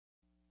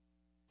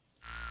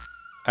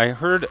I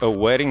heard a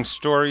wedding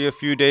story a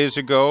few days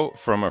ago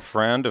from a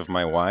friend of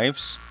my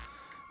wife's.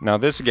 Now,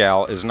 this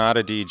gal is not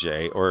a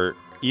DJ or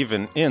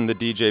even in the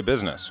DJ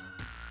business.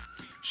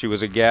 She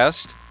was a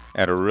guest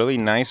at a really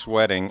nice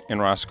wedding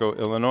in Roscoe,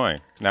 Illinois.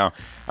 Now,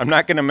 I'm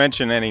not going to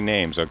mention any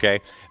names, okay?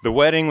 The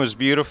wedding was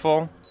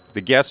beautiful.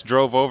 The guests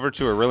drove over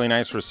to a really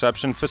nice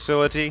reception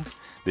facility.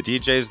 The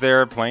DJ's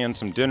there playing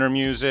some dinner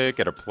music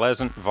at a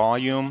pleasant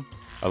volume,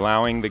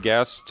 allowing the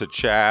guests to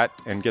chat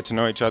and get to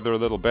know each other a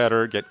little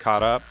better, get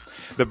caught up.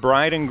 The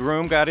bride and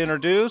groom got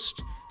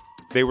introduced.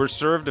 They were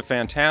served a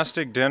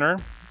fantastic dinner,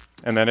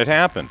 and then it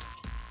happened.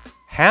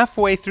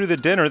 Halfway through the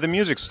dinner, the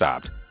music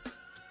stopped.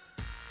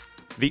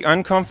 The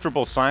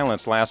uncomfortable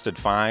silence lasted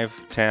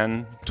 5,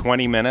 10,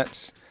 20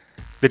 minutes.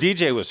 The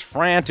DJ was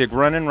frantic,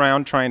 running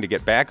around trying to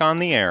get back on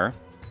the air.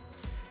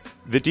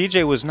 The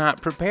DJ was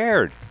not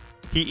prepared.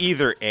 He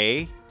either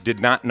A, did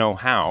not know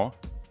how,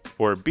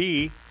 or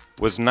B,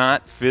 was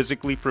not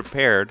physically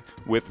prepared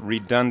with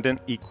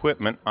redundant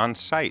equipment on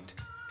site.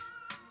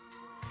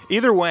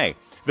 Either way,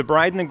 the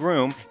bride and the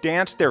groom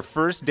danced their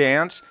first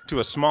dance to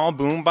a small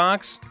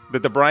boombox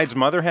that the bride's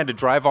mother had to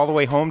drive all the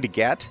way home to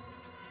get.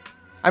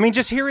 I mean,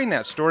 just hearing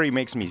that story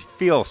makes me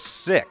feel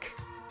sick.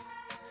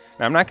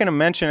 Now, I'm not going to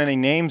mention any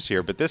names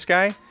here, but this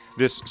guy,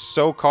 this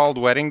so-called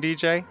wedding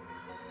DJ,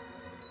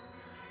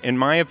 in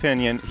my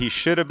opinion, he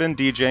should have been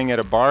DJing at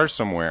a bar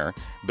somewhere,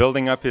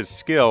 building up his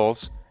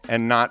skills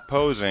and not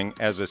posing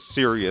as a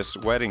serious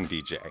wedding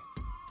DJ.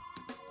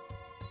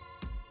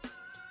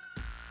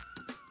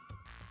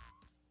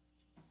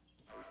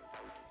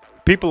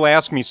 People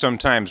ask me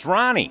sometimes,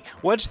 Ronnie,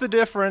 what's the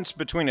difference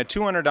between a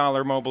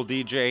 $200 mobile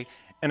DJ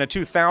and a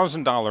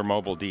 $2,000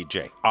 mobile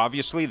DJ?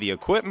 Obviously, the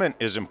equipment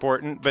is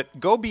important, but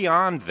go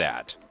beyond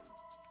that.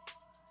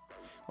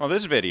 Well,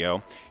 this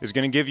video is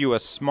going to give you a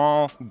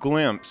small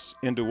glimpse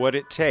into what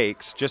it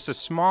takes, just a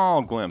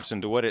small glimpse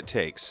into what it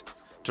takes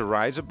to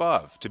rise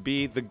above, to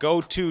be the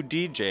go-to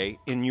DJ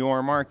in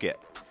your market.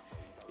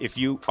 If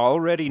you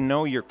already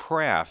know your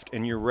craft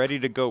and you're ready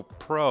to go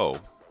pro,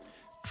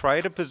 try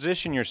to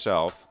position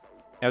yourself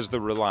as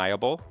the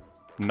reliable,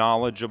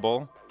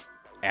 knowledgeable,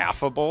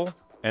 affable,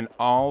 and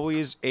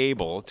always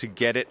able to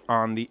get it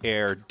on the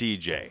air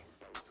DJ.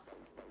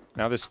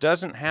 Now, this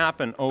doesn't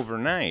happen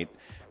overnight,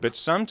 but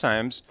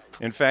sometimes,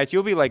 in fact,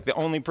 you'll be like the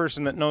only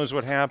person that knows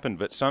what happened,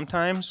 but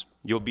sometimes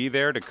you'll be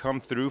there to come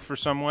through for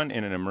someone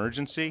in an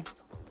emergency,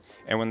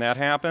 and when that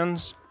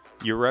happens,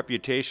 your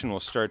reputation will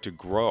start to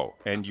grow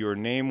and your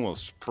name will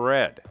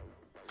spread.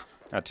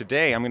 Now,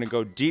 today, I'm going to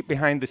go deep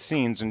behind the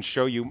scenes and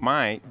show you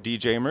my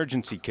DJ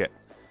emergency kit.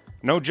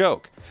 No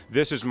joke,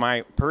 this is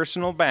my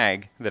personal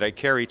bag that I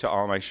carry to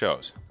all my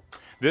shows.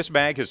 This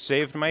bag has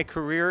saved my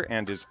career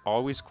and is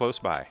always close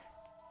by.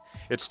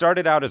 It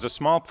started out as a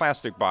small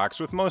plastic box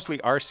with mostly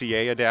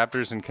RCA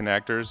adapters and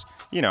connectors,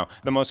 you know,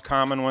 the most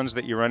common ones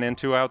that you run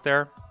into out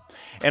there.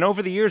 And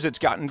over the years, it's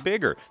gotten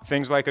bigger.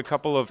 Things like a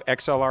couple of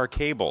XLR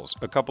cables,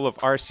 a couple of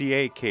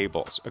RCA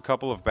cables, a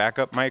couple of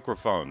backup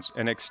microphones,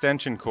 an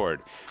extension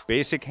cord,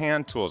 basic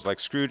hand tools like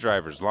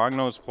screwdrivers,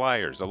 long-nose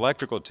pliers,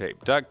 electrical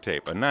tape, duct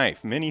tape, a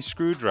knife, mini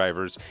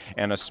screwdrivers,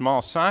 and a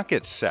small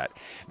socket set.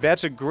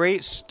 That's a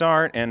great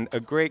start and a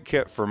great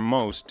kit for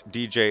most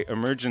DJ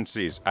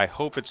emergencies. I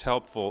hope it's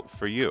helpful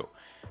for you.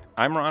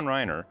 I'm Ron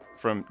Reiner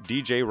from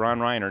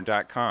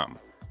DJRonReiner.com.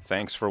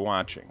 Thanks for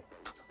watching.